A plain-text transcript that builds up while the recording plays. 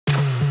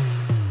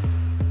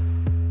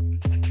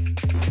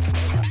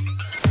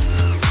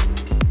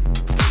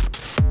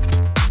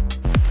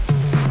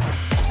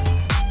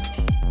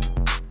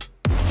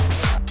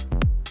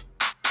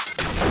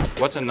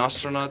What's an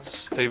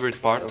astronaut's favorite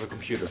part of a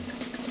computer?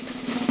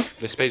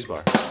 The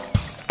spacebar.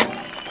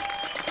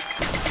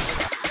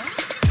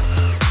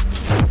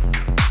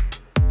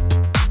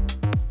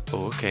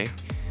 Oh, okay.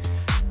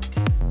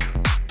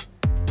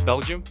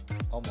 Belgium?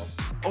 Almost.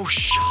 Oh,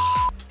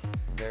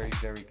 Very,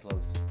 very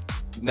close.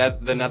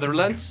 The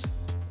Netherlands?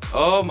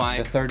 Oh my.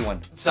 The third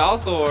one.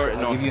 South or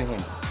I'll north? give you a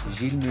hint.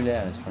 Gilles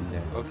Muller is from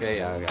there. Okay,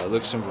 yeah,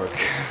 Luxembourg.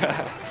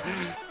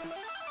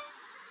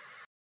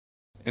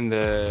 In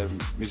the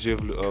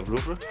Museum of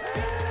Louvre?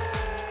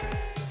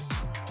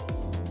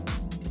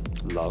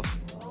 Love.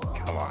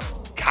 Come on.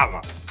 Come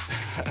on.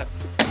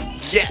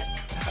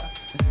 Yes!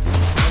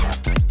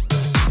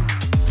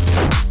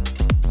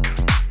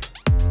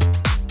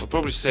 I'll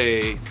probably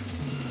say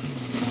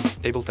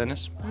table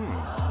tennis.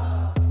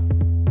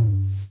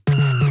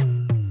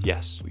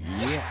 Yes.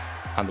 Yeah.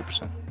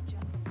 100%.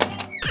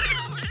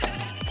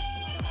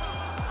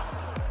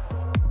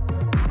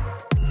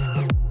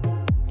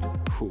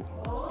 Whew.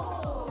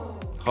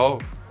 Oh,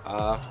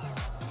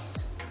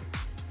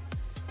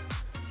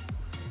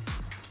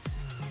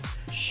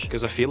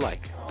 because I feel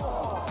like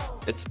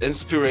it's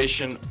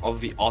inspiration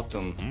of the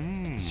autumn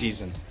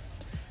season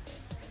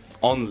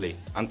only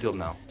until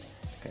now.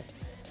 Okay.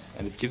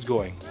 And it keeps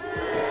going.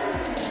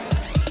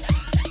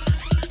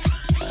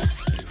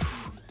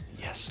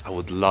 Yes, I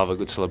would love a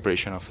good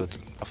celebration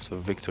after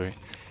victory.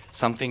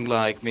 Something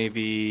like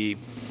maybe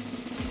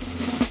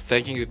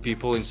thanking the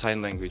people in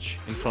sign language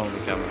in front of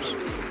the cameras.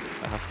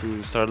 I have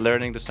to start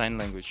learning the sign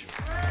language.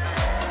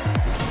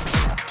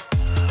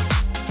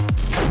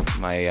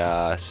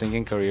 My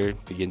singing career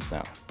begins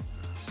now.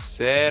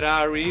 Said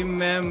I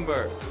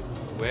remember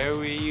where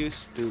we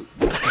used to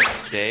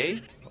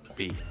stay.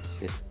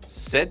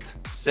 Sit.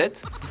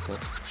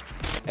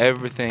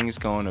 Everything's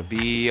gonna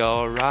be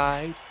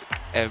alright.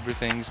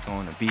 Everything's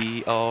gonna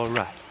be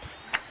alright.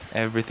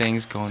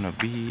 Everything's gonna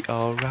be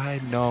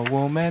alright. No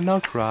woman,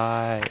 no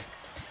cry.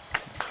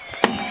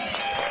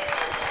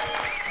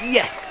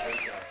 Yes!